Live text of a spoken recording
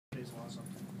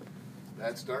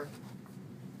bad start.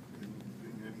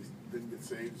 Didn't get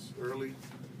saves early,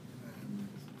 and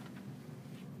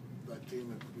that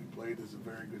team that we played is a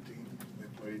very good team.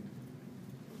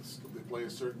 They play a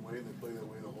certain way, and they play that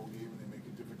way the whole game, and they make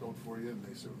it difficult for you, and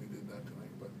they certainly did that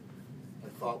tonight. But I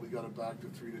thought we got it back to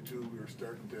 3-2. We were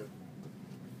starting to,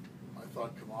 I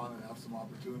thought, come on and have some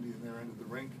opportunity in their end of the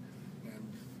rink,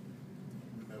 and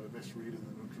we had a misread in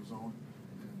the neutral zone,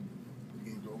 and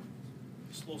the game go.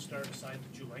 Slow start aside,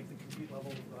 did you like the compete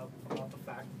level about the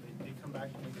fact that they come back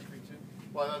and make it 3-2?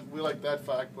 Well, we like that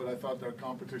fact, but I thought our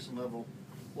competition level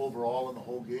overall in the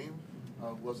whole game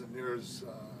wasn't near as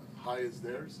high as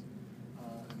theirs,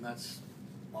 and that's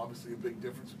obviously a big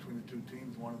difference between the two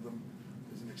teams. One of them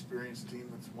is an experienced team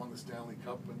that's won the Stanley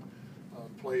Cup, and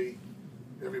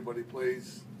everybody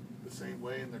plays the same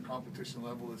way, and their competition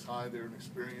level is high. They're an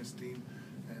experienced team,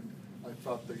 and I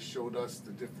thought they showed us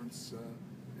the difference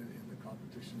in the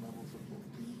competition levels of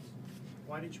both teams.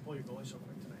 Why did you pull your goalie so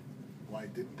quick tonight? Why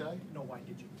didn't I? No, why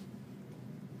did you?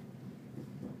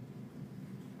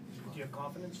 Do you have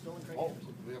confidence still in Craig Oh,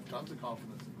 Anderson? we have tons of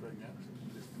confidence in Craig Anderson.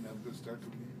 We just didn't have a good start to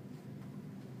the game.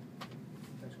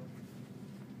 Thanks, Will.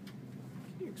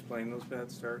 Can you explain those bad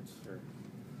starts, or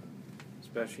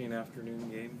especially in afternoon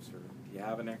games, or do you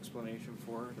have an explanation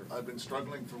for it? Or? I've been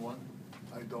struggling for one.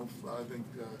 I think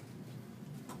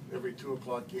every 2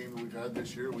 o'clock game that we've had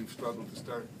this year, we've struggled to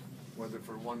start, whether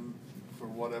for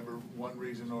whatever one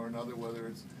reason or another, whether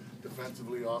it's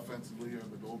defensively, offensively, or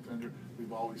the goaltender.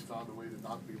 We've always found a way to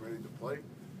not be ready to play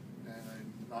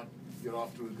and not get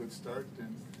off to a good start,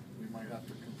 and we might have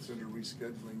to consider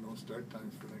rescheduling those start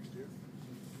times for next year.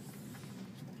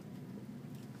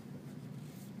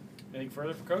 Anything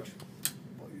further for Coach?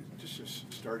 Well,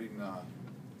 just starting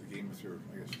the game with your,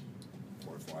 I guess,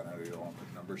 fourth line. I don't want to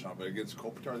put numbers on, but against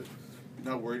Kopitar, you're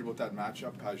not worried about that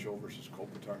matchup, Pajot versus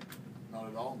Kopitar? Not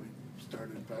at all. We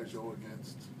started Pajot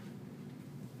against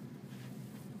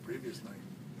the previous night.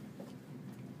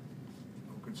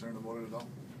 No concern about it at all.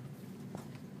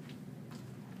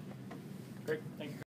 Great, thank you.